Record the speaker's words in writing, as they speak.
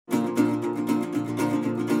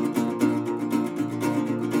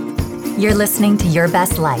You're listening to Your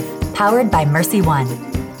Best Life, powered by Mercy One.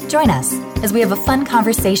 Join us as we have a fun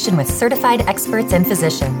conversation with certified experts and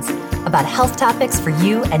physicians about health topics for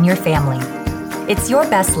you and your family. It's Your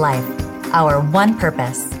Best Life, our one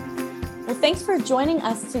purpose. Well, thanks for joining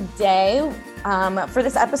us today. For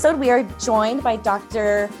this episode, we are joined by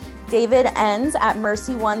Dr. David Ensz at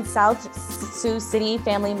Mercy One South Sioux City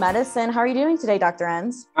Family Medicine. How are you doing today, Dr.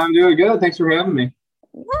 Ensz? I'm doing good. Thanks for having me.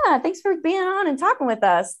 Yeah, thanks for being on and talking with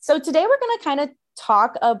us. So today we're going to kind of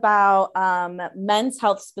talk about men's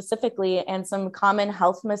health specifically and some common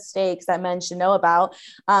health mistakes that men should know about.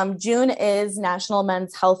 June is National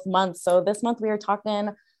Men's Health Month. So this month we are talking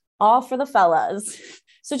all for the fellas.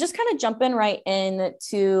 So just kind of jumping right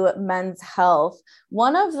into men's health.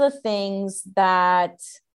 One of the things that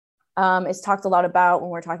is talked a lot about when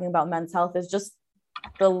we're talking about men's health is just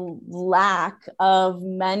the lack of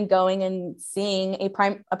men going and seeing a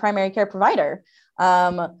primary care provider.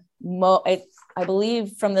 I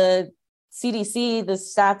believe from the CDC, the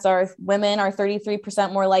stats are women are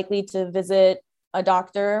 33% more likely to visit a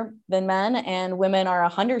doctor than men, and women are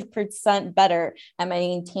 100% better at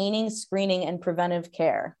maintaining screening and preventive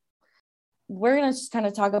care. We're going to just kind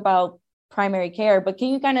of talk about primary care, but can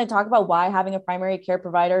you kind of talk about why having a primary care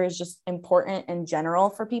provider is just important in general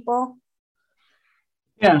for people?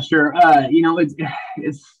 Yeah, sure.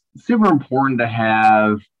 It's super important to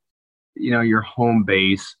have, your home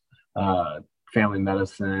base, family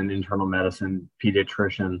medicine, internal medicine,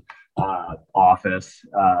 pediatrician office,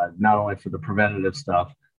 not only for the preventative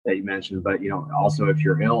stuff that you mentioned, but, also if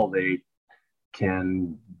you're ill, they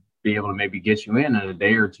can be able to maybe get you in a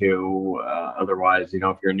day or two. Otherwise,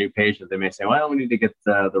 if you're a new patient, they may say, well, we need to get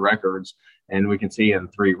the records and we can see you in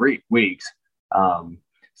 3 weeks.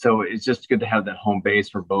 So it's just good to have that home base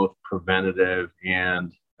for both preventative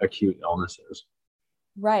and acute illnesses.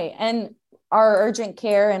 Right. And our urgent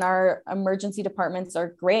care and our emergency departments are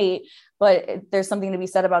great, but there's something to be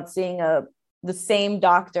said about seeing the same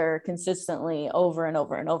doctor consistently over and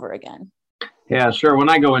over and over again. Yeah, sure. When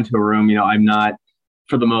I go into a room, I'm not,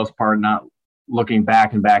 for the most part, not looking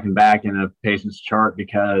back and back and back in a patient's chart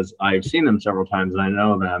because I've seen them several times and I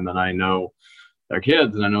know them and I know their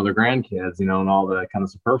kids and I know their grandkids, and all the kind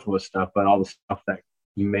of superfluous stuff, but all the stuff that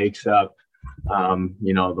makes up,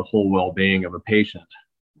 the whole well-being of a patient.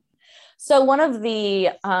 So one of the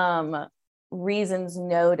reasons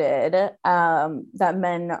noted that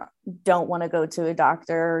men don't want to go to a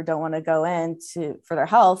doctor or don't want to go in for their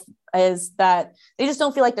health is that they just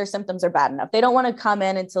don't feel like their symptoms are bad enough. They don't want to come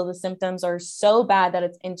in until the symptoms are so bad that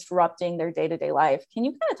it's interrupting their day-to-day life. Can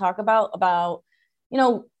you kind of talk about,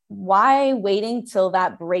 why waiting till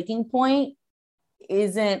that breaking point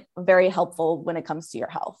isn't very helpful when it comes to your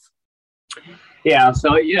health? Yeah.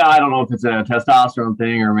 So, I don't know if it's a testosterone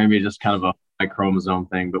thing or maybe just kind of a chromosome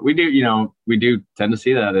thing, but we do tend to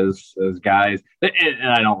see that as guys.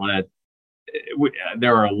 And I don't want to,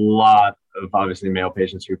 there are a lot of obviously male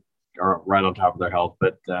patients who are right on top of their health,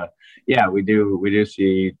 but we do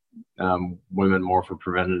see women more for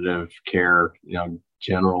preventative care,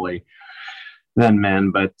 generally than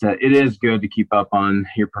men, but it is good to keep up on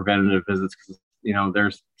your preventative visits because,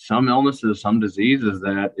 there's some illnesses, some diseases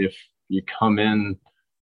that if you come in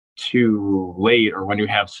too late or when you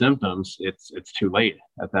have symptoms, it's too late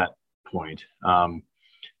at that point. One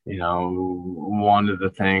of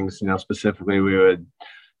the things, specifically we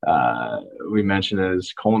mentioned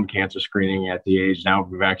is colon cancer screening at the age. Now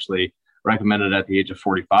we've actually recommended at the age of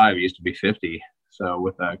 45. It used to be 50. So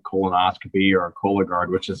with a colonoscopy or a Cologuard,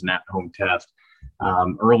 which is an at-home test,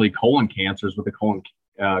 early colon cancers with a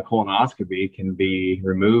colonoscopy can be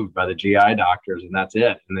removed by the GI doctors, and that's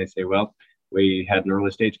it. And they say, well, we had an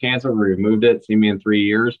early stage cancer, we removed it, see me in 3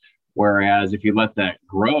 years. Whereas if you let that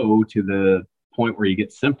grow to the point where you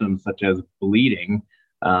get symptoms such as bleeding,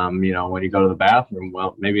 when you go to the bathroom,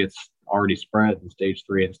 well, maybe it's already spread in stage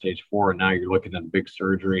 3 and stage 4, and now you're looking at big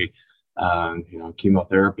surgery,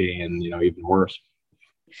 chemotherapy, and, even worse.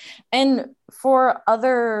 And for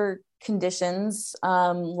other conditions,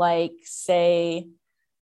 like say,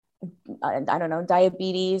 I don't know,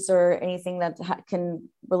 diabetes or anything that can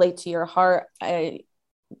relate to your heart,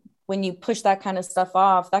 when you push that kind of stuff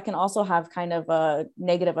off, that can also have kind of a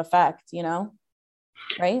negative effect,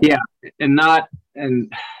 right? Yeah.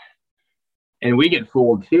 And we get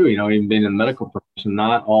fooled too, even being in the medical profession,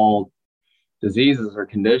 not all diseases or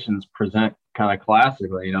conditions present kind of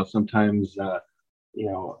classically. Sometimes, a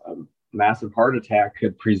massive heart attack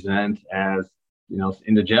could present as,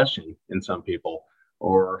 indigestion in some people,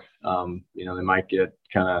 or, they might get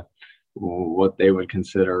kind of what they would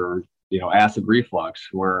consider, acid reflux,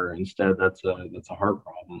 where instead that's a heart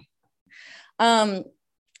problem.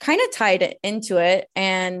 kind of tied into it,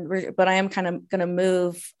 but I am kind of going to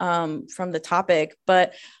move from the topic.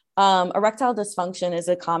 But erectile dysfunction is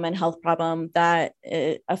a common health problem that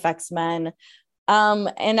it affects men.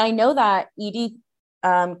 And I know that ED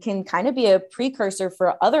can kind of be a precursor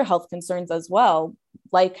for other health concerns as well,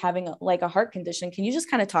 like having a heart condition. Can you just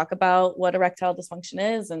kind of talk about what erectile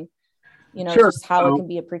dysfunction is and, Sure. just how it can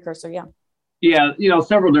be a precursor? Yeah. Yeah.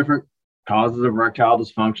 Several different causes of erectile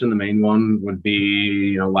dysfunction. The main one would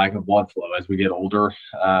be, lack of blood flow. As we get older,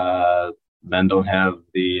 men don't have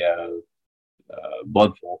the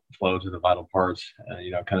blood flow to the vital parts,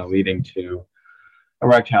 kind of leading to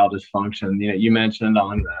erectile dysfunction. You mentioned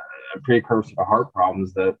on the precursor to heart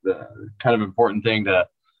problems that the kind of important thing to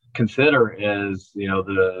consider is,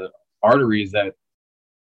 the arteries that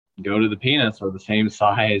go to the penis are the same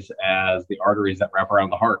size as the arteries that wrap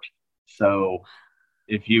around the heart. So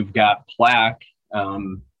if you've got plaque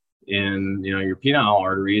in, your penile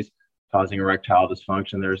arteries causing erectile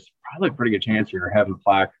dysfunction, there's probably a pretty good chance you're having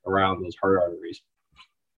plaque around those heart arteries.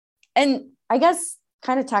 And I guess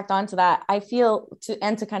kind of tacked on to that, I feel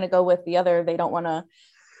to kind of go with the other,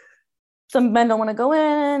 some men don't want to go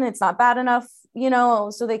in, it's not bad enough,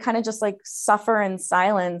 so they kind of just like suffer in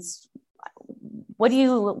silence. What do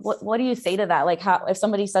you say to that? Like, how, if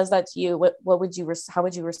somebody says that to you, how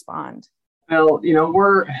would you respond? Well,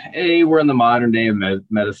 we're in the modern day of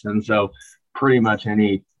medicine. So pretty much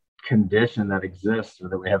any condition that exists or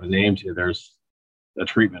that we have a name to, there's a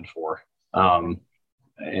treatment for.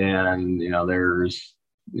 And, there's,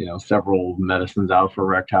 several medicines out for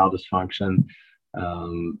erectile dysfunction.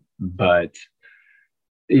 But,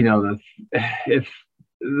 if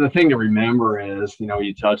the thing to remember is,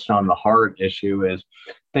 you touched on the heart issue, is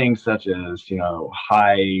things such as,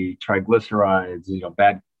 high triglycerides,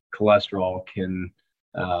 bad cholesterol can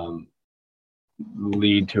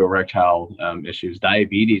lead to erectile issues.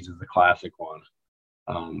 Diabetes is the classic one.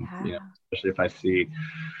 Especially if I see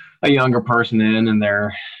a younger person and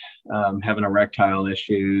they're having erectile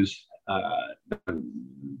issues.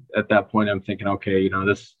 At that point, I'm thinking, okay,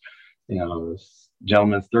 this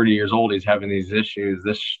gentleman's 30 years old. He's having these issues.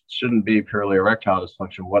 This shouldn't be purely erectile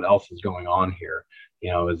dysfunction. What else is going on here?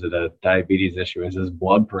 Is it a diabetes issue? Is his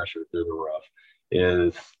blood pressure through the roof?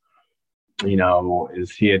 Is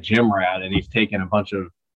he a gym rat and he's taking a bunch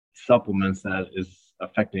of supplements that is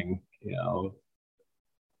affecting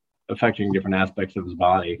different aspects of his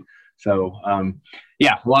body? So, a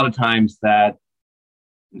lot of times that,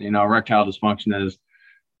 erectile dysfunction is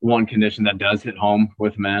one condition that does hit home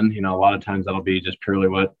with men. A lot of times that'll be just purely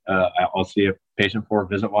what I'll see a patient for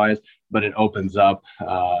visit-wise, but it opens up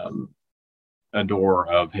a door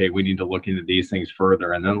of, hey, we need to look into these things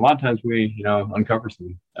further. And then a lot of times we, uncover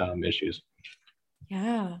some issues.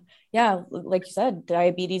 Yeah. Like you said,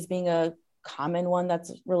 diabetes being a common one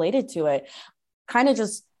that's related to it. Kind of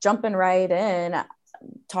just jumping right in,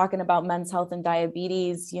 talking about men's health and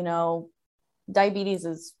diabetes, diabetes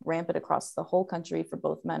is rampant across the whole country for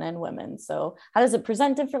both men and women. So how does it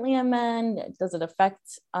present differently in men? Does it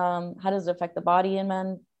affect, how does it affect the body in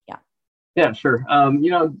men? Yeah, sure.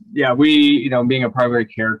 We, being a primary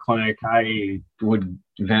care clinic, I would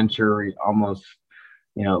venture almost,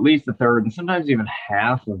 at least a third and sometimes even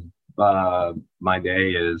half of my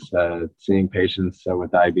day is seeing patients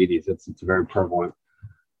with diabetes. It's a very prevalent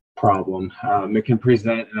problem. It can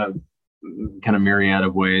present in a kind of myriad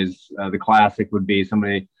of ways. The classic would be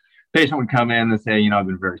patient would come in and say, I've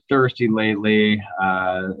been very thirsty lately.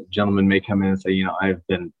 Gentleman may come in and say, I've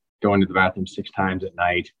been going to the bathroom 6 times at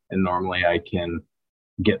night, and normally I can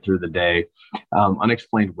get through the day.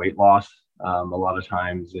 Unexplained weight loss, a lot of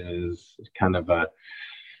times is kind of a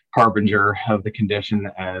harbinger of the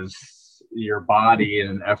condition, as your body, in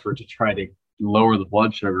an effort to try to lower the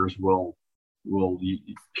blood sugars, will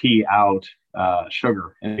pee out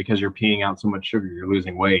sugar, and because you're peeing out so much sugar, you're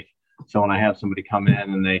losing weight. So when I have somebody come in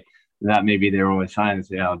and that may be their only sign and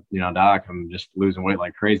say, doc, I'm just losing weight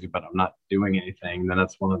like crazy, but I'm not doing anything, then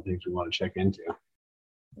that's one of the things we want to check into.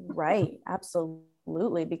 Right.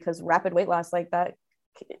 Absolutely. Because rapid weight loss like that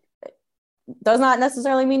does not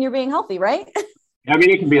necessarily mean you're being healthy, right? I mean,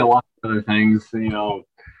 it can be a lot of other things,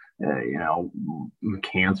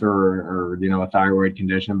 cancer or a thyroid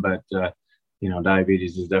condition, but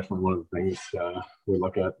diabetes is definitely one of the things we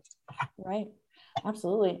look at. Right.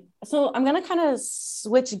 Absolutely. So I'm going to kind of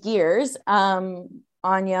switch gears,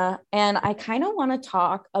 Anya, and I kind of want to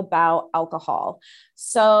talk about alcohol.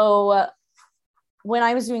 So when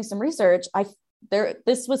I was doing some research,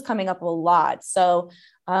 this was coming up a lot. So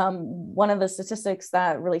one of the statistics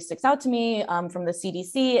that really sticks out to me from the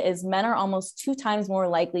CDC is men are almost 2 times more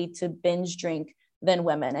likely to binge drink than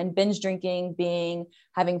women, and binge drinking being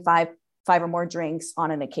having five or more drinks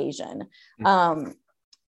on an occasion.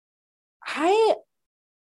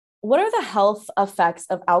 What are the health effects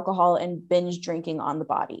of alcohol and binge drinking on the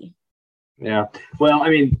body? Yeah. Well, I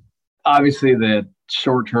mean, obviously the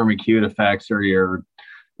short-term acute effects are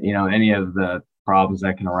any of the problems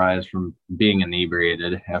that can arise from being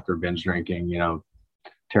inebriated after binge drinking,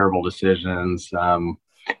 terrible decisions,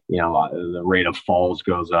 the rate of falls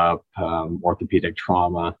goes up, orthopedic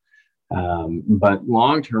trauma. But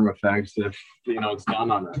long-term effects, if, it's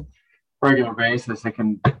done on a regular basis,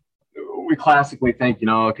 we classically think,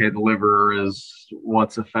 okay, the liver is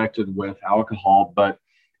what's affected with alcohol, but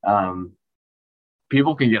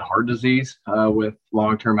people can get heart disease with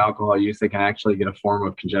long-term alcohol use. They can actually get a form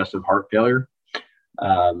of congestive heart failure.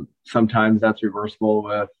 Sometimes that's reversible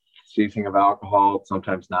with ceasing of alcohol,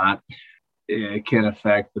 sometimes not. It can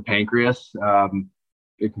affect the pancreas.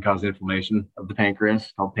 It can cause inflammation of the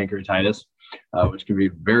pancreas called pancreatitis, which can be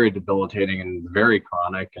very debilitating and very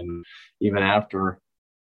chronic. And even after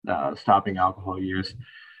stopping alcohol use,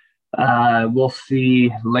 we'll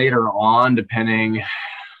see later on, depending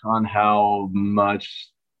on how much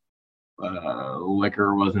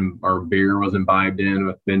liquor or beer was imbibed in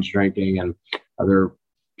with binge drinking and other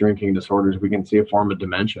drinking disorders, we can see a form of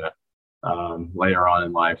dementia later on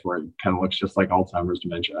in life, where it kind of looks just like Alzheimer's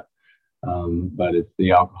dementia. But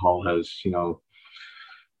the alcohol has,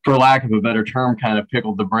 for lack of a better term, kind of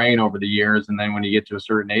pickled the brain over the years. And then when you get to a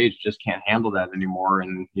certain age, you just can't handle that anymore,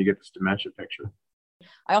 and you get this dementia picture.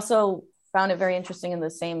 I also found it very interesting in the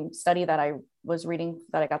same study that I was reading,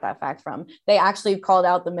 that I got that fact from. They actually called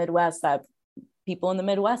out the Midwest, that people in the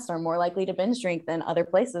Midwest are more likely to binge drink than other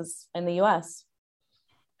places in the US.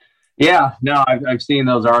 Yeah, no, I've seen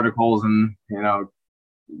those articles, and,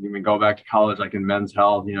 you can go back to college, like in Men's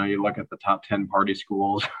Health, you look at the top 10 party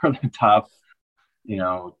schools or the top,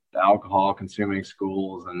 alcohol consuming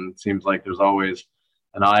schools. And it seems like there's always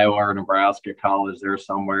an Iowa or Nebraska college there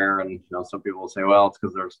somewhere. And, some people will say, well, it's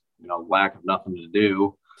because there's, lack of nothing to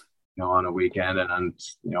do, on a weekend, and then,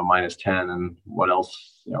 minus 10, and what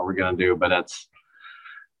else, we're going to do. But that's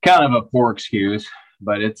kind of a poor excuse,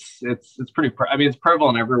 but it's pretty, it's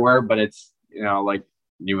prevalent everywhere, but it's, like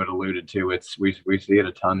you had alluded to, we see it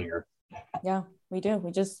a ton here. Yeah, we do.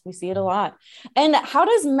 We see it a lot. And how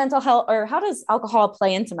does mental health, or how does alcohol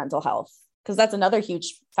play into mental health? Because that's another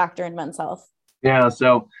huge factor in men's health. Yeah.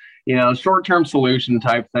 So, short-term solution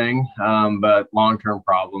type thing, but long-term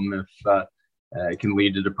problem. If it can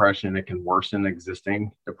lead to depression, it can worsen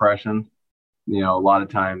existing depression. A lot of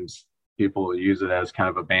times people use it as kind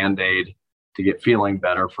of a Band-Aid to get feeling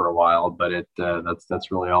better for a while, but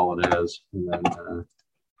that's really all it is. And then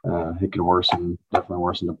it can definitely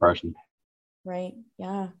worsen depression. Right.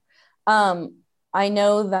 Yeah. I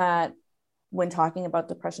know that when talking about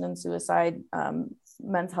depression and suicide,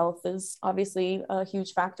 men's health is obviously a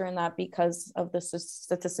huge factor in that, because of the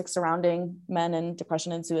statistics surrounding men and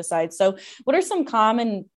depression and suicide. So what are some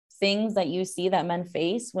common things that you see that men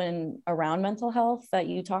face when around mental health that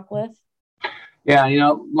you talk with? Yeah.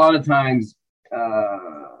 A lot of times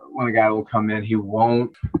when a guy will come in, he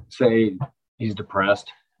won't say he's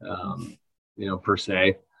depressed, per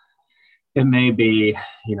se. It may be,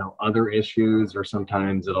 other issues, or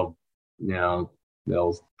sometimes they'll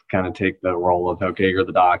kind of take the role of, okay, you're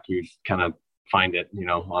the doc, you kind of find it,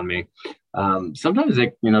 on me. Sometimes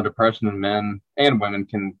depression in men and women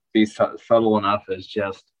can be subtle enough as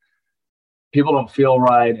just people don't feel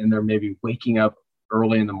right, and they're maybe waking up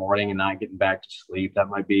early in the morning and not getting back to sleep. That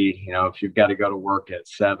might be, if you've got to go to work at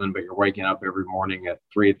 7, but you're waking up every morning at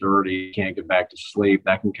 3:30, you can't get back to sleep.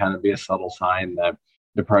 That can kind of be a subtle sign that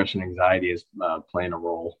depression, anxiety is playing a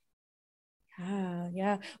role.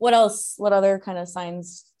 Yeah. What else? What other kind of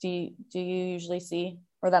signs do you usually see,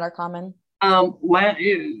 or that are common?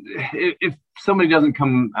 If somebody doesn't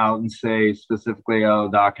come out and say specifically, "Oh,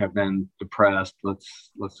 doc, I've been depressed.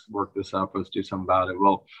 Let's work this up. Let's do something about it."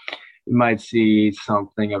 Well, you might see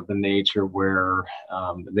something of the nature where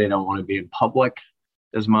they don't want to be in public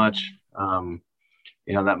as much.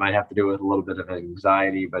 That might have to do with a little bit of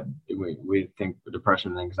anxiety, but we think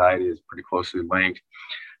depression and anxiety is pretty closely linked.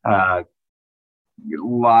 A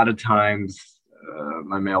lot of times,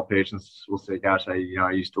 my male patients will say, "Gosh, I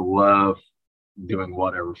used to love doing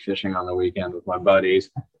whatever, fishing on the weekend with my buddies,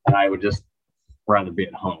 and I would just rather be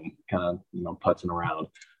at home, kind of putzing around."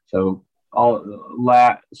 So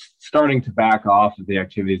starting to back off of the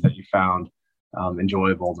activities that you found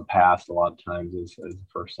enjoyable in the past, a lot of times is the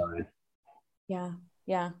first sign.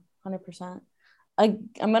 Yeah, 100%. I'm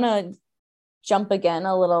gonna jump again,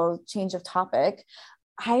 a little change of topic.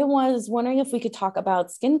 I was wondering if we could talk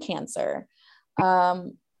about skin cancer.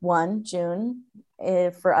 One, June,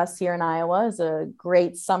 for us here in Iowa, is a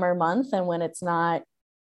great summer month. And when it's not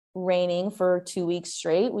raining for 2 weeks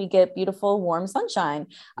straight, we get beautiful, warm sunshine.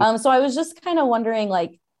 So I was just kind of wondering,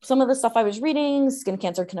 like, some of the stuff I was reading, skin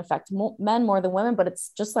cancer can affect men more than women, but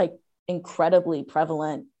it's just like incredibly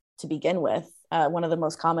prevalent to begin with. One of the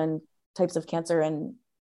most common types of cancer and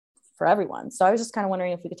for everyone. So I was just kind of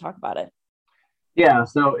wondering if we could talk about it. Yeah.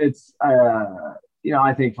 So it's,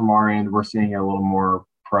 I think from our end, we're seeing it a little more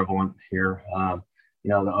prevalent here.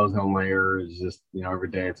 The ozone layer is just, every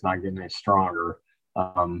day it's not getting any stronger.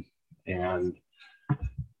 And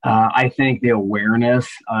I think the awareness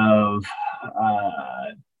of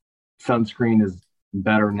sunscreen is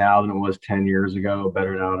better now than it was 10 years ago,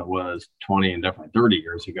 better now than it was 20 and definitely 30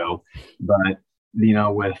 years ago. But,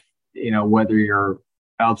 whether you're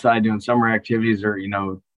outside doing summer activities or,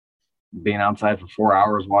 being outside for 4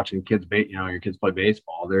 hours watching your kids play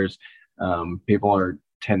baseball, there's people are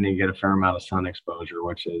tending to get a fair amount of sun exposure,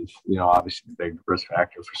 which is, obviously a big risk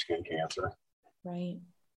factor for skin cancer. Right.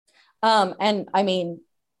 And I mean,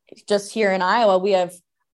 just here in Iowa, we have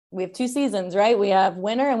 2 seasons, right? We have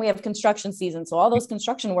winter and we have construction season. So all those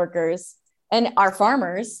construction workers and our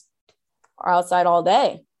farmers are outside all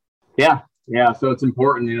day. Yeah. Yeah. So it's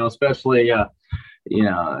important, especially,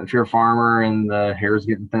 if you're a farmer and the hair's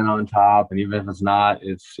getting thin on top, and even if it's not,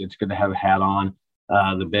 it's good to have a hat on.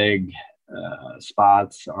 The big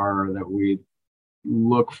spots that we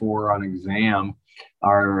look for on exam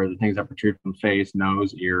are the things that protrude from face,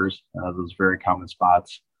 nose, ears. Those very common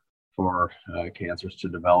spots for cancers to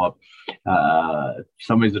develop.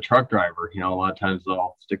 Somebody's a truck driver, a lot of times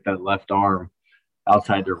they'll stick that left arm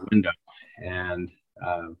outside their window, and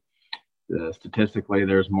statistically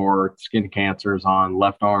there's more skin cancers on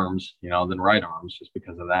left arms, than right arms, just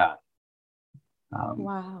because of that.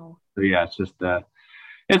 Wow. So yeah, it's just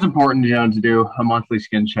it's important, to do a monthly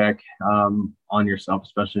skin check on yourself,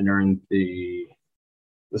 especially during the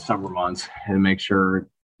summer months, and make sure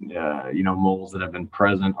moles that have been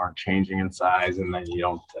present aren't changing in size, and then you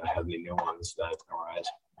don't have any new ones that arise.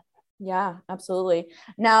 Yeah, absolutely.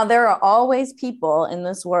 Now, there are always people in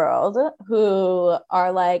this world who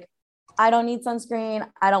are like, I don't need sunscreen.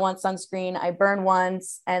 I don't want sunscreen. I burn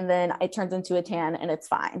once and then it turns into a tan and it's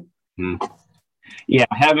fine. Yeah,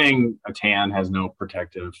 having a tan has no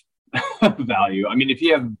protective value. I mean, if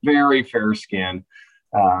you have very fair skin,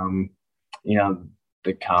 the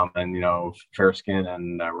common, fair skin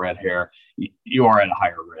and red hair, you are at a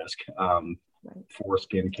higher risk for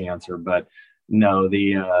skin cancer. But no,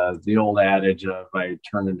 the old adage of I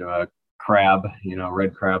turn into a crab,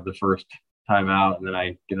 red crab the first time out, and then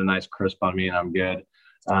I get a nice crisp on me and I'm good.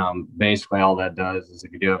 Basically, all that does is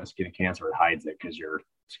if you do have a skin cancer, it hides it because your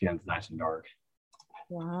skin's nice and dark.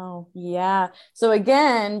 Wow. Yeah. So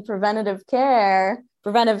again, preventive care,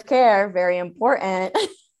 very important.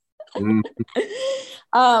 So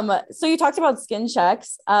you talked about skin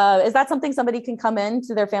checks. Is that something somebody can come in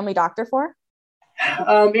to their family doctor for?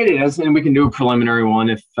 It is, and we can do a preliminary one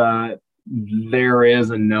if there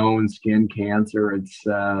is a known skin cancer. It's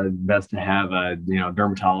best to have a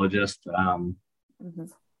dermatologist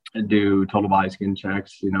do total body skin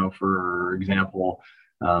checks. For example,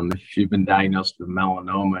 if you've been diagnosed with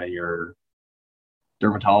melanoma, your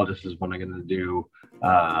dermatologist is going to do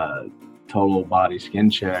total body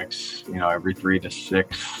skin checks, every 3 to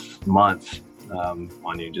 6 months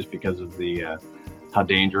on you, just because of the how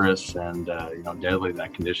dangerous and deadly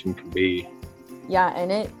that condition can be. Yeah,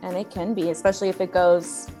 and it can be, especially if it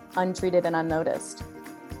goes untreated and unnoticed.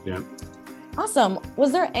 Yeah. Awesome.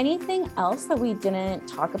 Was there anything else that we didn't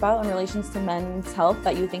talk about in relations to men's health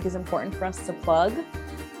that you think is important for us to plug?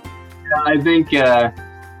 I think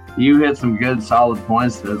you hit some good solid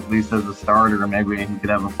points, at least as a starter. Maybe we could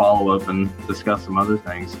have a follow-up and discuss some other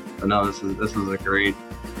things. But no, this is a great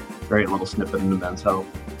little snippet into men's health.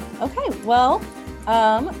 Okay, well,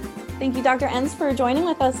 thank you, Dr. Ensz, for joining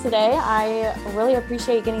with us today. I really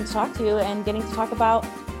appreciate getting to talk to you and getting to talk about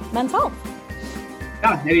men's health.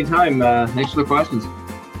 Yeah, anytime. Thanks for the questions.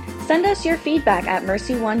 Send us your feedback at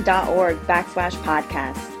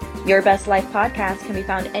mercyone.org/podcast. Your Best Life podcast can be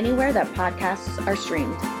found anywhere that podcasts are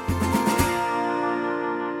streamed.